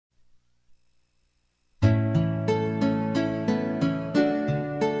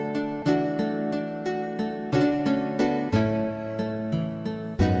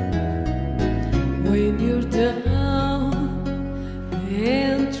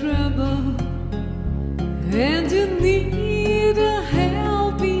and you need a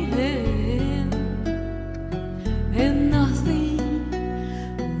helping hand, and nothing,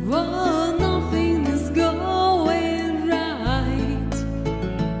 oh, nothing is going right.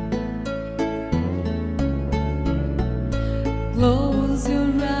 Close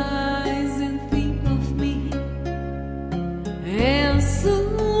your eyes and think of me, and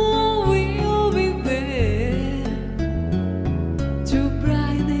soon we'll be there to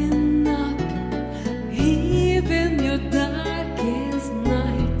brighten up even your darkest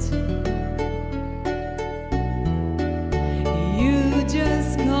night. You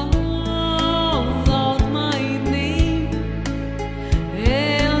just call out my name,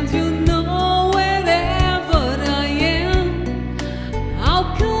 and you know wherever I am, I'll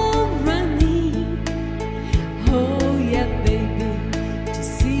come running. Oh yeah, baby, to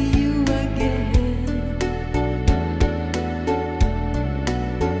see you again.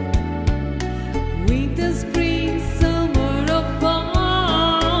 Winter, spring, summer, or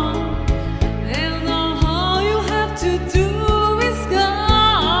fall, and all you have to do is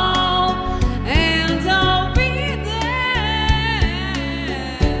call, and I'll be there.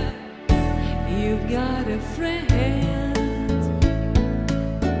 You've got a friend.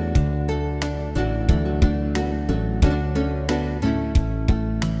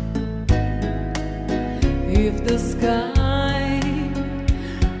 If the sky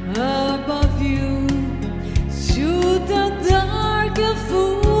above you should a dark and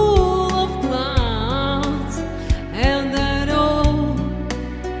full of clouds, and that old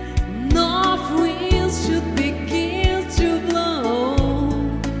north wind should begin to blow,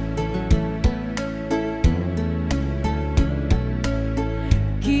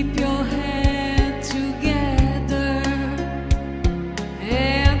 keep your head together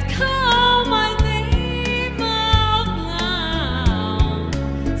and call my name out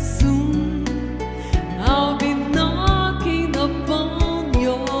loud. Soon I'll be knocking upon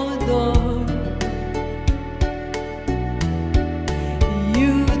your door.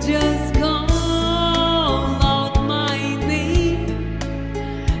 You just call out my name,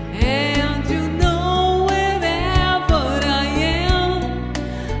 and you know wherever I am,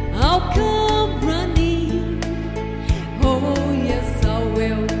 I'll come running. Oh yes, I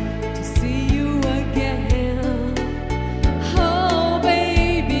will, to see you again. Oh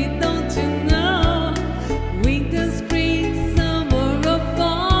baby, don't you know, winter, spring, summer, or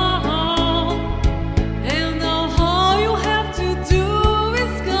fall, and all you have to do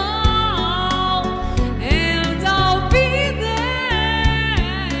is call, and I'll be there.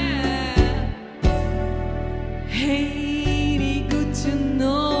 Hey, good to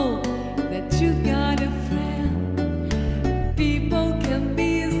know that you've got a friend. People can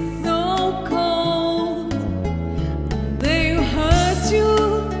be so cold. They hurt you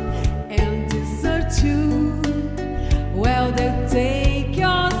and desert you. Well, they'll take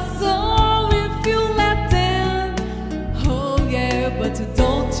your soul if you let them. Oh yeah, but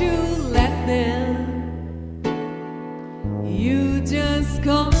don't you let them. You just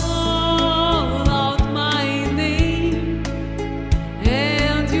call